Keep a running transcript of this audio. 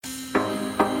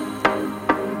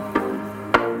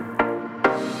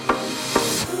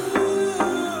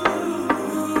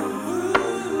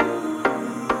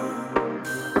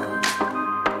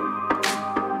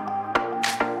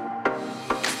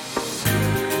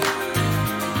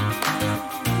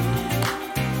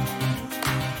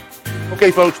Okay,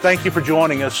 folks, thank you for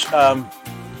joining us.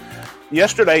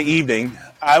 Yesterday evening,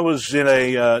 I was in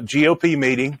a GOP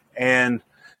meeting, and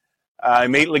I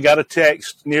immediately got a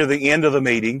text near the end of the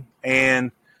meeting,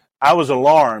 and I was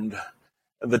alarmed.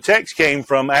 The text came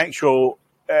from actually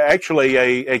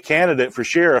a candidate for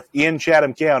sheriff in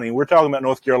Chatham County. We're talking about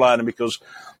North Carolina because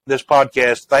this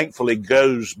podcast, thankfully,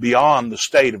 goes beyond the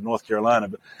state of North Carolina.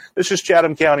 But this is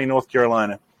Chatham County, North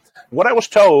Carolina. What I was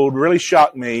told really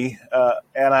shocked me,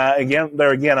 and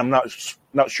I'm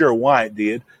not sure why it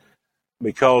did,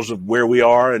 because of where we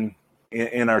are and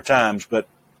in our times. But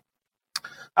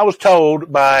I was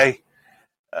told by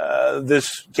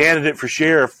this candidate for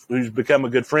sheriff, who's become a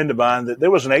good friend of mine, that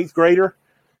there was an 8th grader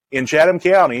in Chatham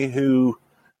County who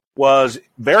was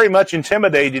very much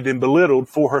intimidated and belittled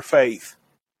for her faith,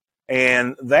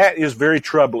 and that is very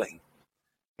troubling.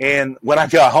 And when I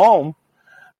got home,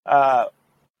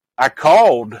 I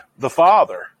called the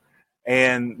father,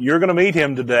 and you're going to meet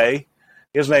him today.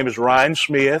 His name is Ryne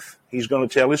Smith. He's going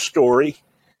to tell his story,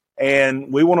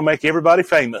 and we want to make everybody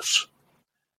famous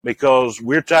because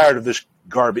we're tired of this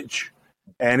garbage,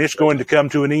 and it's going to come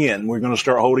to an end. We're going to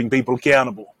start holding people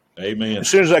accountable. Amen. As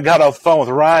soon as I got off the phone with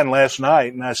Ryne last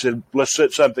night, and I said, let's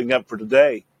set something up for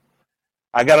today,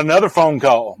 I got another phone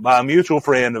call by a mutual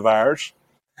friend of ours,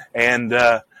 and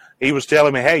he was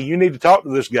telling me, hey, you need to talk to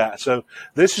this guy. So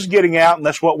this is getting out, and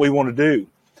that's what we want to do.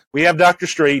 We have Dr.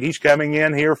 Street. He's coming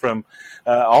in here from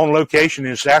on location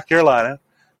in South Carolina.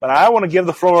 But I want to give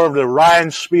the floor over to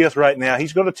Ryne Smith right now.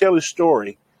 He's going to tell his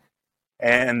story.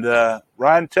 And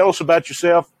Ryne, tell us about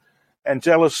yourself and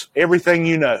tell us everything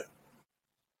you know.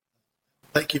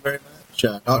 Thank you very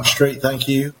much. Dr. Street, thank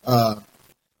you. I'm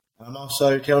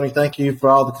also telling you thank you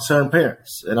for all the concerned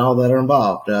parents and all that are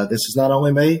involved. This is not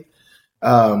only me.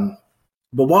 But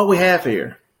what we have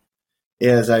here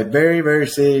is a very, very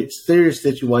serious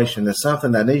situation. That's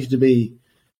something that needs to be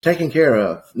taken care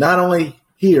of, not only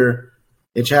here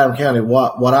in Chatham County,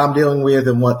 what I'm dealing with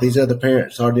and what these other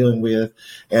parents are dealing with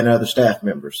and other staff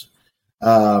members.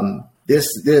 This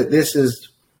is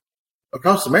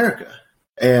across America.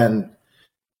 And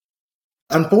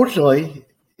unfortunately,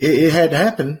 it had to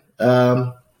happen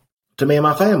to me and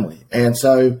my family. And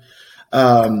so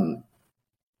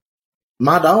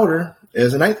my daughter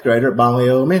is an 8th grader at Bonlee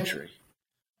Elementary.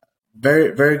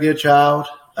 Very, very good child.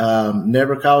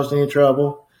 Never caused any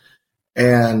trouble.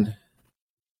 And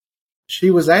she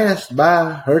was asked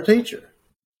by her teacher,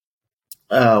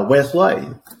 Wesley,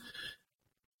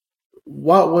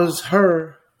 what was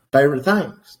her favorite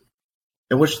things,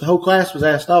 in which the whole class was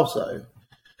asked also.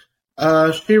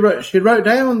 She wrote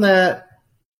down that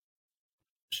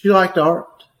she liked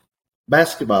art,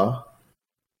 basketball,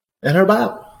 and her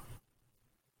Bible.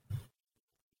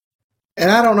 And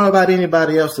I don't know about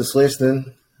anybody else that's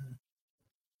listening,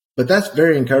 but that's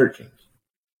very encouraging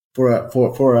for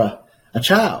a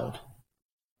child.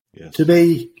 Yes. To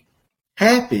be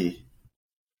happy,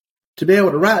 to be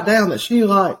able to write down that she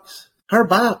likes her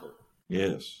Bible.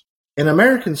 Yes. In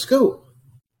American school.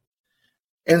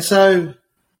 And so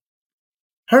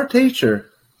her teacher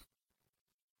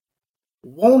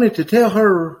wanted to tell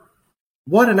her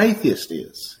what an atheist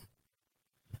is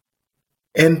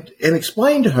and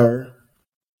explain to her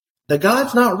that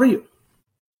God's not real.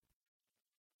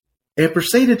 And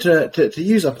proceeded to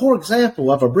use a poor example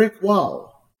of a brick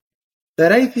wall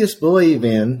that atheists believe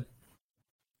in,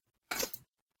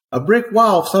 a brick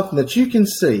wall of something that you can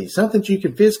see, something that you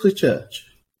can physically touch.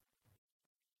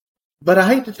 But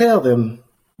I hate to tell them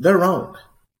they're wrong.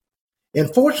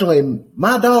 And fortunately,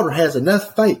 my daughter has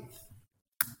enough faith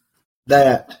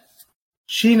that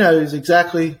she knows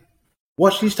exactly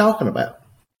what she's talking about.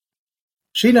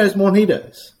 She knows more than he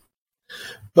does.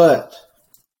 But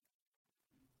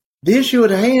the issue at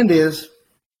hand is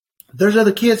there's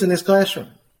other kids in this classroom.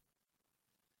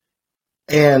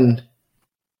 And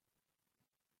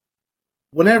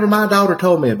whenever my daughter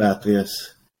told me about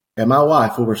this, and my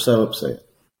wife, we were so upset.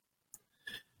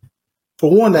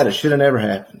 For one, that it should have never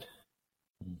happened.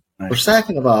 Right. For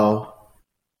second of all,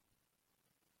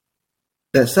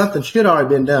 that something should have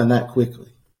already been done that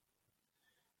quickly.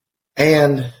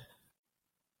 And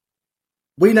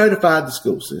we notified the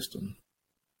school system.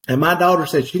 And my daughter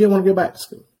said she didn't want to go back to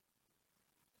school.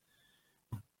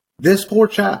 This poor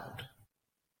child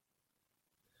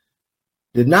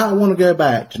did not want to go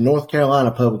back to North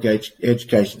Carolina public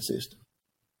education system.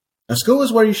 A school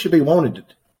is where you should be wanted.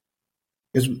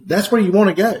 That's where you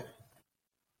want to go.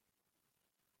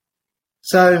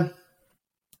 So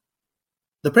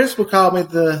the principal called me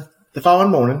the following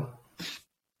morning.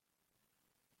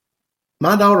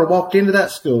 My daughter walked into that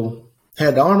school,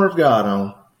 had the armor of God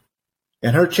on,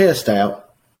 and her chest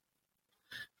out,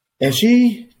 And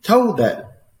she told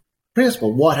that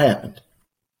principal what happened.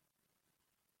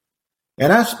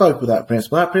 And I spoke with that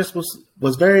principal. That principal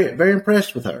was very, very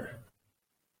impressed with her.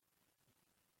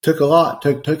 Took a lot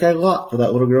for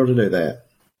that little girl to do that.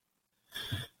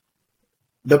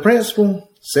 The principal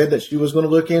said that she was going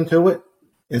to look into it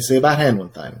and see about handling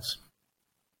things.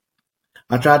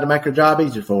 I tried to make her job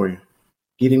easier for you.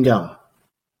 Get him gone.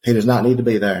 He does not need to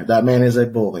be there. That man is a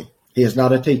bully. He is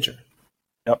not a teacher.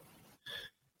 Yep.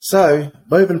 So,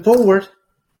 moving forward,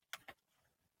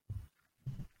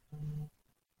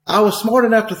 I was smart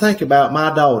enough to think about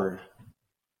my daughter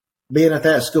being at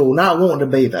that school, not wanting to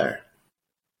be there.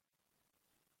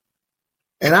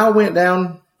 And I went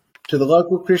down to the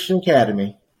local Christian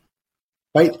academy,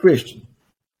 Faith Christian,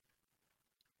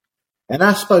 and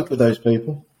I spoke with those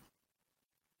people,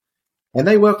 and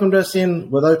they welcomed us in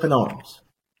with open arms.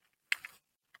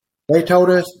 They told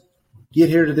us, get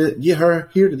her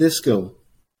here to this school.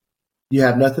 You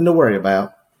have nothing to worry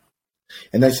about.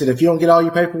 And they said, if you don't get all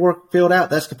your paperwork filled out,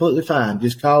 that's completely fine.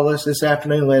 Just call us this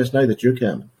afternoon and let us know that you're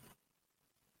coming.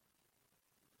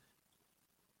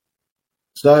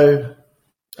 So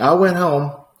I went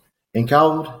home and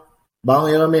called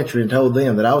Bonlee Elementary and told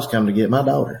them that I was coming to get my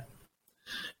daughter.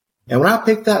 And when I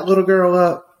picked that little girl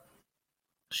up,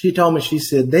 she told me, she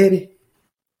said, Daddy,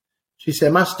 she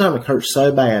said, my stomach hurts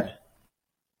so bad.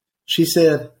 She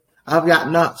said, I've got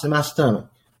knots in my stomach.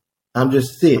 I'm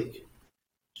just sick.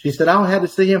 She said, I only had to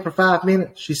see him for 5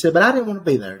 minutes. She said, but I didn't want to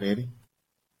be there, Daddy.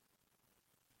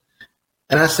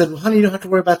 And I said, well, honey, you don't have to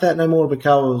worry about that no more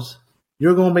because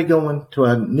you're going to be going to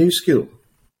a new school.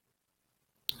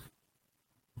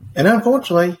 And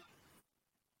unfortunately,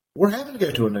 we're having to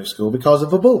go to a new school because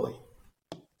of a bully.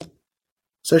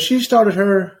 So she started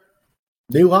her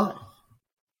new life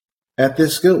at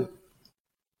this school.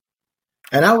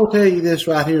 And I will tell you this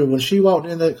right here. When she walked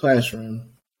into that classroom,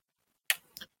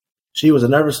 she was a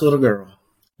nervous little girl,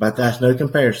 but that's no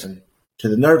comparison to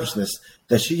the nervousness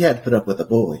that she had to put up with a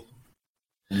bully.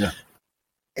 Yeah.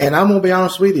 And I'm going to be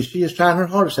honest with you, she is trying her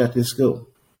hardest at this school.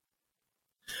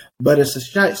 But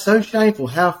it's so shameful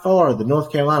how far the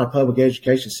North Carolina public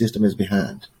education system is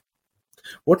behind.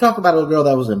 We're talking about a little girl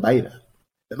that was in beta,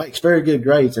 that makes very good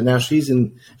grades, and now she is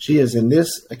in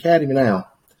this academy now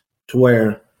to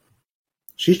where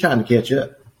she's trying to catch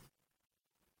up.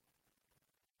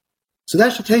 So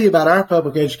that should tell you about our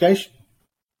public education.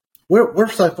 We're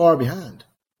so far behind.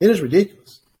 It is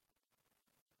ridiculous.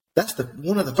 That's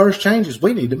one of the first changes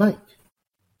we need to make.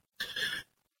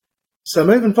 So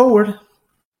moving forward,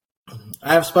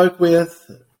 I have spoke with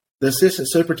the assistant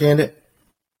superintendent,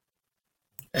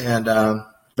 and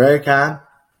very kind,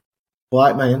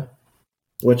 polite man,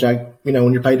 which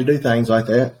when you're paid to do things like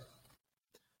that,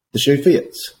 the shoe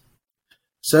fits.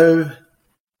 So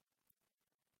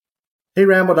he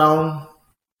rambled on,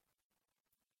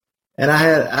 and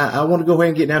I want to go ahead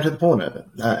and get down to the point of it.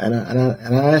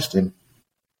 And I asked him,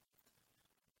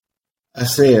 I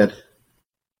said,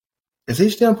 is he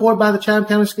still employed by the Chatham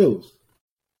County Schools?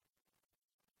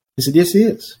 He said, yes, he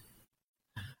is.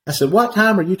 I said, what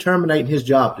time are you terminating his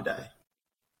job today?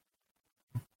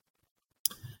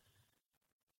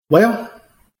 Well,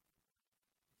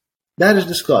 that is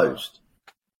disclosed.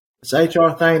 It's an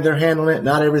HR thing. They're handling it.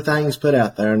 Not everything is put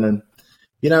out there. And then,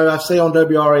 I see on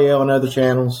WRAL and other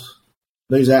channels,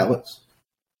 news outlets,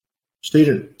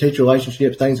 student-teacher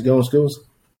relationships, things that go in schools.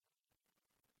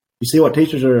 You see what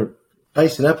teachers are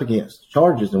facing up against,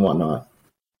 charges and whatnot.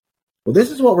 Well, this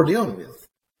is what we're dealing with.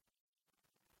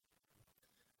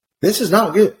 This is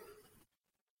not good.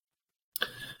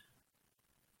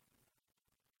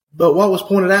 But what was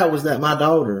pointed out was that my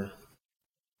daughter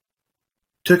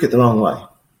took it the wrong way.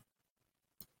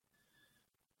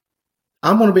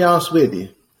 I'm going to be honest with you.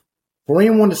 For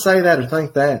anyone to say that or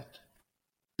think that,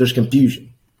 there's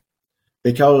confusion.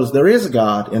 Because there is a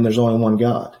God and there's only one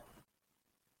God.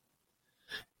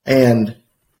 And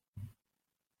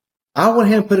I went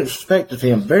ahead and put it in perspective to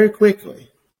him very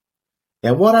quickly.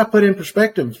 And what I put in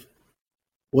perspective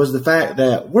was the fact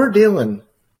that we're dealing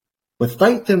with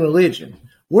faith and religion.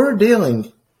 We're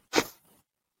dealing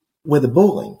with the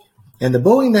bullying. And the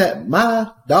bullying that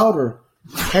my daughter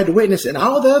had to witness and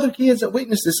all the other kids that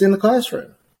witnessed this in the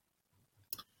classroom.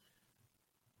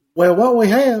 Well, what we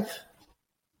have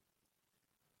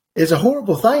is a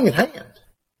horrible thing at hand.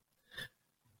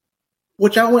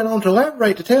 Which I went on to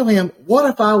elaborate to tell him, what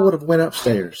if I would have went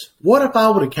upstairs? What if I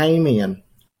would have came in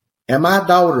and my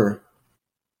daughter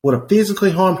would have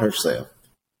physically harmed herself?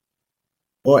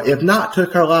 Or if not,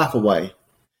 took her life away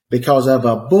because of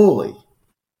a bully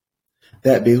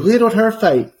that belittled her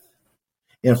faith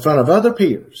in front of other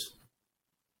peers,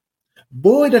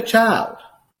 bullied a child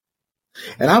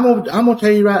And I'm gonna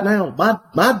tell you right now,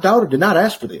 my daughter did not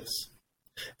ask for this.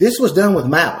 This was done with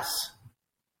malice.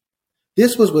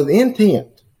 This was with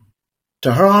intent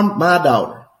to harm my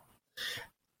daughter.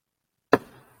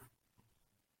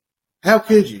 How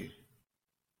could you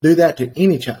do that to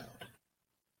any child?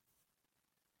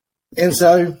 And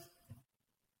so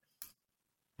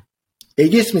it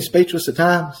gets me speechless at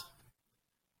times,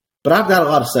 but I've got a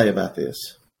lot to say about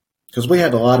this because we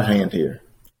have a lot of hand here.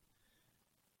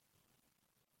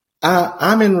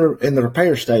 I'm in the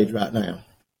repair stage right now,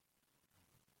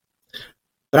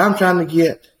 but I'm trying to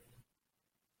get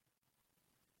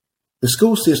the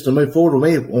school system to move forward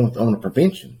with me on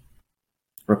prevention,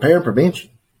 repair and prevention.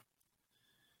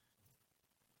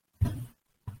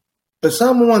 But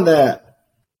someone that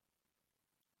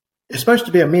is supposed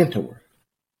to be a mentor,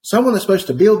 someone that's supposed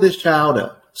to build this child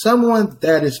up, someone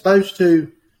that is supposed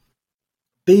to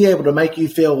be able to make you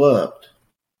feel loved,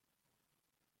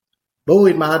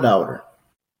 bullied my daughter,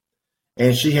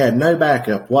 and she had no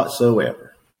backup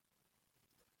whatsoever.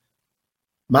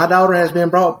 My daughter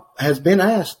has been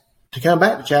asked to come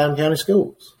back to Chatham County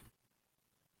Schools.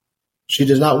 She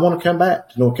does not want to come back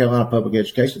to North Carolina Public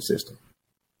Education System.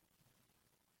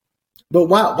 But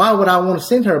why would I want to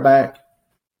send her back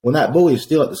when that bully is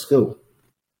still at the school?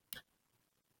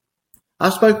 I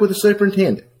spoke with the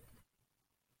superintendent,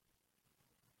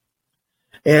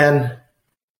 and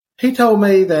he told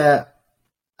me that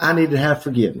I need to have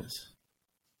forgiveness.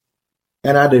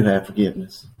 And I do have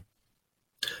forgiveness.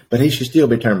 But he should still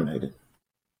be terminated.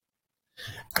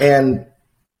 And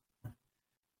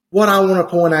what I want to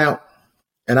point out,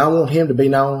 and I want him to be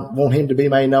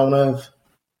made known of,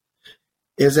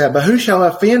 is that, but who shall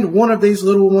offend one of these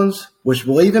little ones which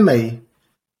believe in me,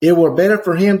 it were better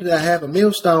for him to have a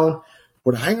millstone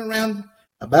or to hang around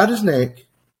about his neck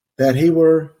that he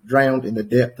were drowned in the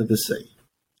depth of the sea.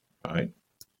 All right.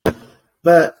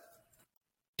 But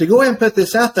to go ahead and put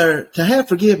this out there, to have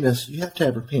forgiveness, you have to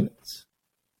have repentance.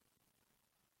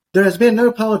 There has been no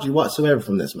apology whatsoever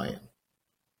from this man.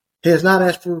 He has not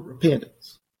asked for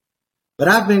repentance. But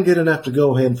I've been good enough to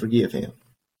go ahead and forgive him.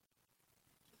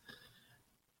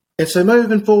 And so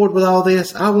moving forward with all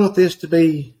this, I want this to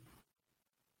be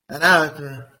an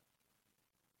eye-opener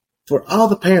for all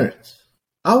the parents,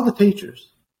 all the teachers.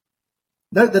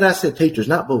 Note that I said teachers,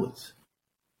 not bullies.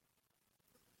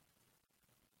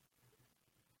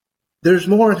 There's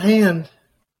more at hand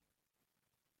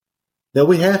that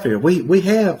we have here. We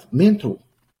have mental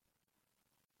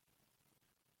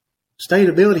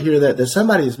stability here that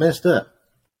somebody is messed up,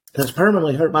 that's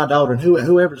permanently hurt my daughter and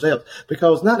whoever's else,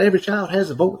 because not every child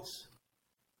has a voice.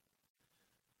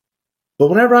 But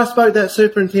whenever I spoke to that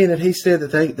superintendent, he said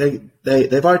that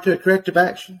they've already took corrective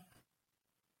action.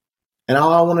 And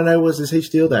all I want to know is he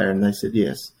still there? And they said,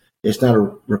 yes, it's not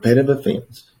a repetitive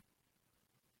offense.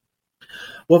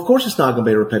 Well, of course it's not going to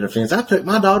be a repetitive offense. I took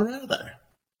my daughter out of there.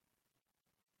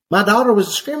 My daughter was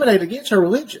discriminated against her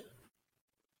religion.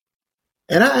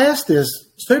 And I asked this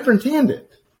superintendent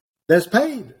that's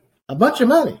paid a bunch of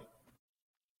money,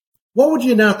 what would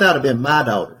you know if that had been my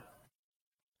daughter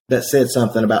that said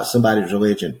something about somebody's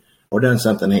religion or done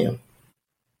something to him?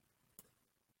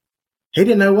 He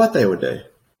didn't know what they would do.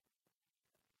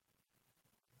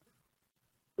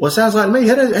 Well, it sounds like to me, he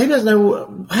doesn't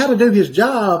know how to do his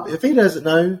job if he doesn't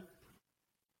know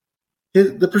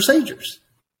the procedures.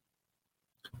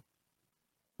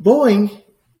 Bullying,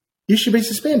 you should be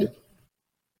suspended,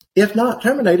 if not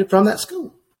terminated from that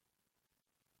school.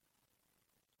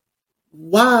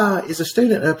 Why is a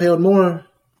student upheld more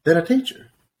than a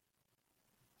teacher?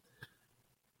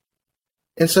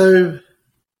 And so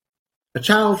a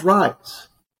child's rights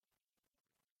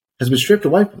has been stripped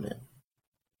away from them.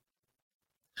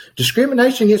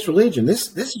 Discrimination against religion,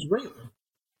 this is real.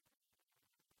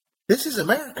 This is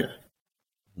America.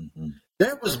 Mm-hmm.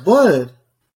 There was blood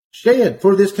shed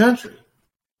for this country.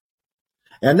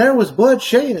 And there was blood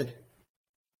shed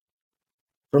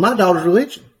for my daughter's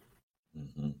religion.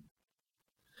 Mm-hmm.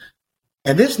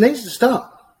 And this needs to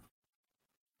stop.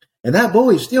 And that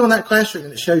bully is still in that classroom,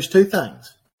 and it shows two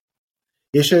things.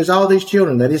 It shows all these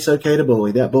children that it's okay to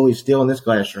bully. That bully is still in this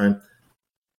classroom.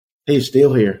 He's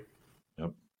still here.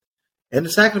 Yep. And the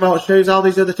second of all, it shows all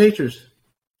these other teachers.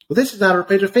 Well, this is not a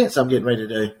repeated offense I'm getting ready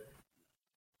to do.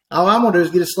 All I'm going to do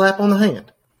is get a slap on the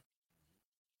hand.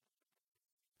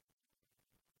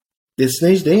 This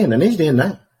needs to end. It needs to end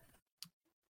now.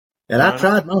 And I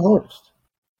tried my hardest.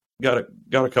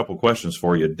 Got a couple questions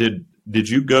for you. Did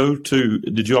you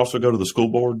also go to the school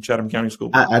board, Chatham County School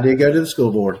Board? I did go to the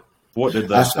school board. What did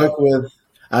that say?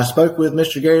 I spoke with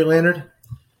Mr. Gary Leonard.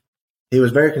 He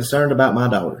was very concerned about my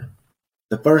daughter.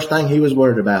 The first thing he was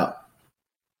worried about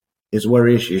is where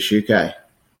is she? Is she okay?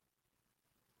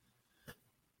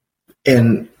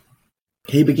 And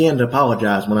he began to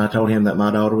apologize when I told him that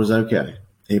my daughter was okay.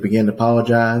 He began to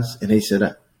apologize, and he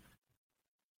said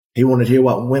he wanted to hear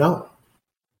what went on,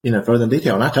 further in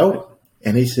detail. And I told him,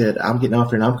 and he said, I'm getting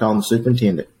off here and I'm calling the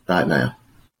superintendent right now.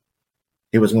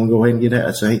 He was going to go ahead and get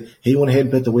out. So he went ahead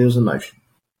and put the wheels in motion.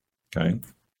 Okay.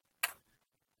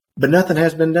 But nothing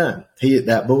has been done.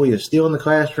 That bully is still in the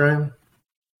classroom.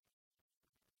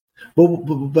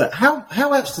 But how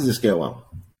else does this go on?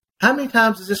 How many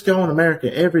times does this go on in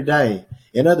America every day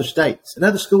in other states, in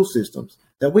other school systems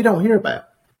that we don't hear about?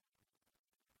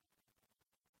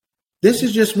 This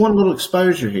is just one little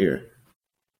exposure here.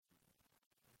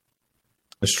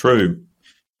 It's true.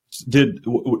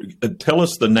 Tell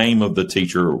us the name of the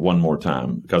teacher one more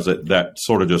time, because that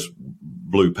sort of just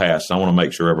blew past. I want to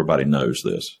make sure everybody knows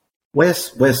this.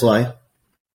 Wesley.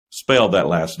 Spell that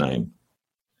last name.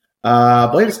 I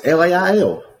believe it's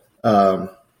Lail.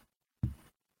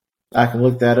 I can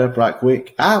look that up right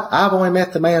quick. I've only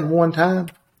met the man one time,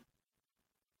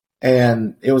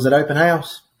 and it was at open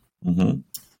house. Mm-hmm.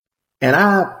 And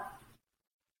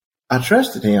I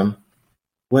trusted him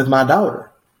with my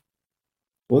daughter.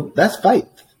 Well, that's faith.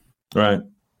 Right.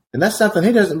 And that's something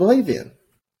he doesn't believe in.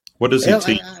 What does he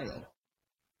teach?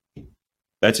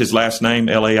 That's his last name,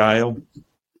 Lail?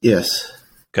 Yes.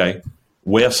 Okay.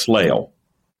 Wes Lail.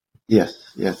 Yes.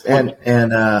 And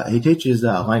he teaches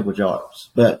language arts.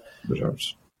 But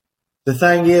the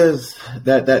thing is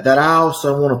that I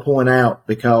also want to point out,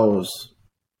 because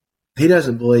he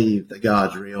doesn't believe that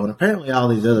God's real. And apparently all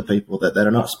these other people that are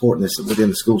not supporting this within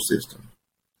the school system,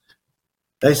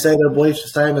 they say their beliefs the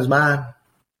same as mine.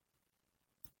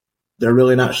 They're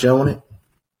really not showing it.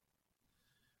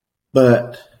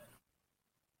 But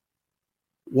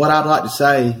what I'd like to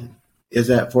say is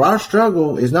that for our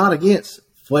struggle is not against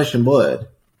flesh and blood,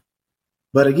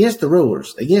 but against the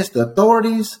rulers, against the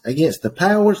authorities, against the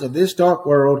powers of this dark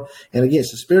world, and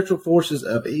against the spiritual forces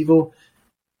of evil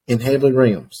in heavenly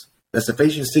realms. That's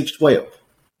Ephesians 6:12.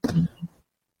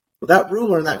 Without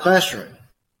ruler in that classroom,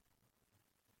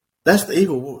 that's the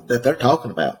evil that they're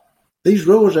talking about. These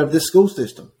rulers of this school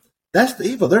system, that's the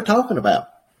evil they're talking about.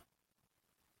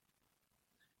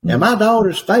 And my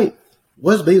daughter's faith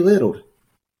was belittled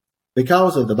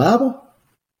because of the Bible.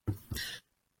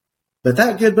 But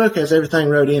that good book has everything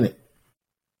wrote in it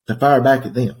to fire back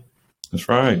at them. That's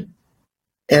right.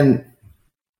 And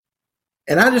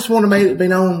I just want to make it be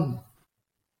known,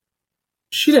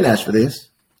 she didn't ask for this.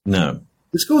 No.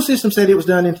 The school system said it was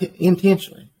done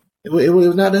intentionally. It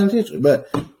was not done intentionally.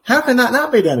 But how can that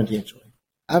not be done intentionally?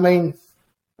 I mean,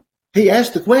 he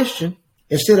asked the question.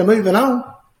 Instead of moving on,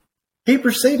 he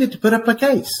proceeded to put up a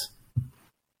case.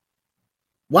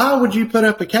 Why would you put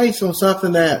up a case on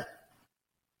something that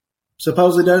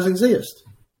supposedly doesn't exist?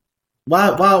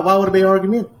 Why would it be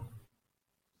argumentative?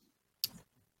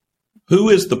 Who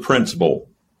is the principal,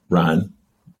 Ryne,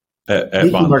 at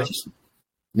Bonlee?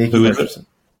 Nikki Murchison.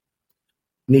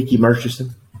 Nikki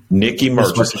Murchison. Nikki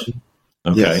Murchison.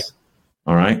 Okay. Yes.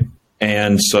 All right.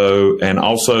 And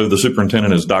also the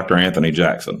superintendent is Dr. Anthony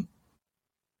Jackson.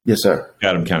 Yes, sir.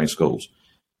 Chatham County Schools.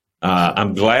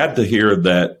 I'm glad to hear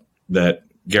that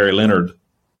Gary Leonard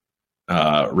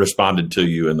responded to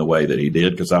you in the way that he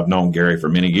did, because I've known Gary for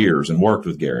many years and worked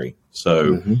with Gary.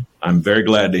 So I'm very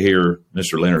glad to hear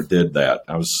Mr. Leonard did that.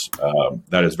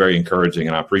 That is very encouraging,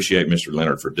 and I appreciate Mr.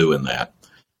 Leonard for doing that.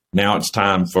 Now it's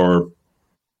time for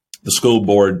the school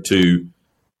board to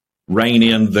rein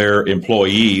in their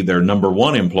employee, their number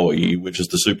one employee, which is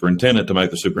the superintendent, to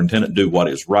make the superintendent do what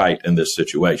is right in this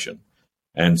situation.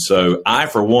 And so I,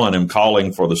 for one, am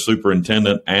calling for the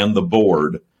superintendent and the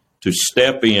board to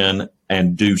step in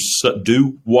and do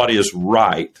what is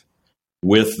right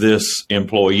with this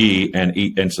employee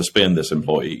and suspend this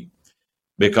employee.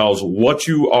 Because what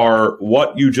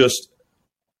you just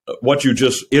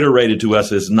iterated to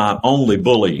us is not only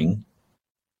bullying.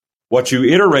 What you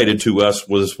iterated to us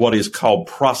was what is called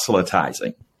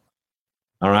proselytizing.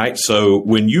 All right. So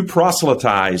when you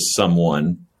proselytize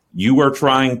someone, you are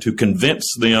trying to convince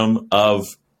them of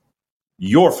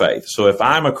your faith. So if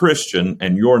I'm a Christian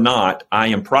and you're not, I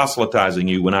am proselytizing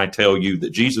you when I tell you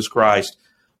that Jesus Christ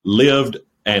lived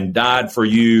and died for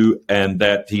you and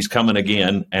that he's coming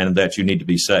again and that you need to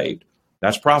be saved.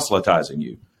 That's proselytizing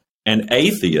you. An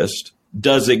atheist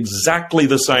does exactly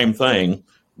the same thing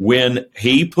when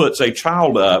he puts a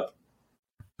child up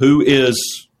who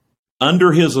is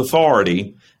under his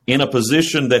authority in a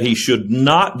position that he should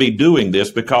not be doing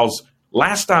this, because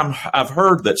last time I've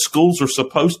heard that schools are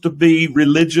supposed to be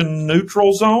religion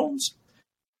neutral zones.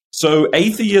 So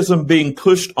atheism being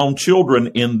pushed on children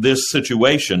in this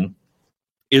situation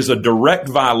is a direct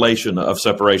violation of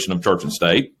separation of church and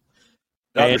state.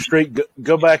 Dr. Street,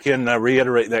 go back and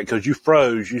reiterate that because you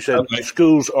froze. You said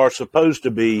schools are supposed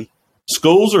to be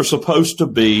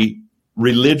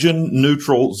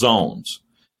religion-neutral zones.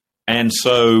 And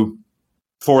so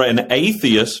for an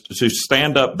atheist to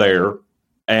stand up there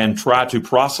and try to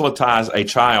proselytize a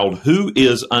child who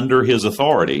is under his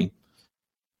authority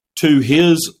to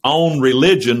his own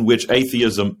religion, which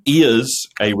atheism is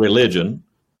a religion,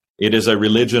 it is a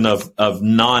religion of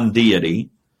non-deity.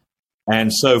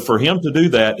 And so for him to do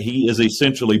that, he is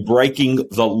essentially breaking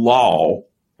the law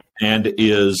and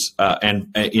is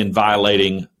in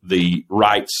violating the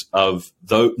rights of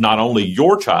not only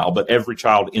your child, but every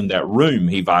child in that room.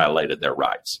 He violated their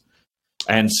rights.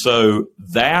 And so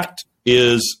that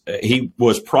is, he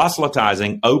was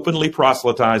openly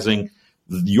proselytizing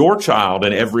your child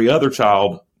and every other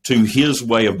child to his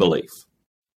way of belief.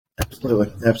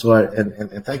 Absolutely.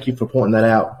 And thank you for pointing that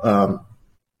out.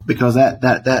 Because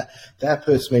that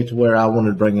puts me to where I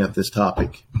wanted to bring up this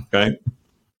topic. Okay.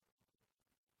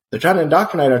 They're trying to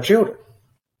indoctrinate our children.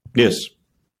 Yes.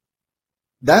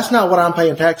 That's not what I'm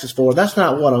paying taxes for. That's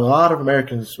not what a lot of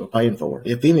Americans are paying for,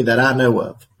 if any that I know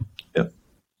of. Yep.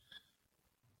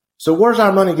 So where's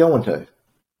our money going to?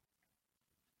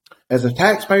 As a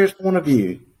taxpayer's point of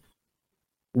view,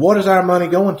 what is our money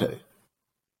going to?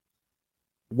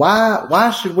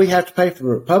 Why should we have to pay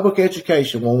for public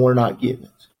education when we're not getting it?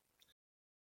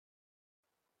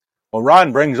 Well,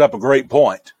 Ryne brings up a great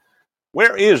point.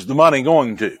 Where is the money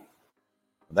going to?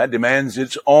 That demands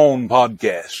its own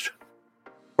podcast.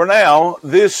 For now,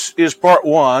 this is part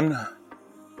one,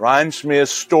 Ryne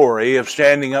Smith's story of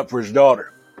standing up for his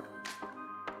daughter.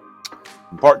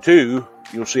 In part two,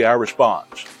 you'll see our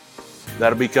response.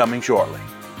 That'll be coming shortly.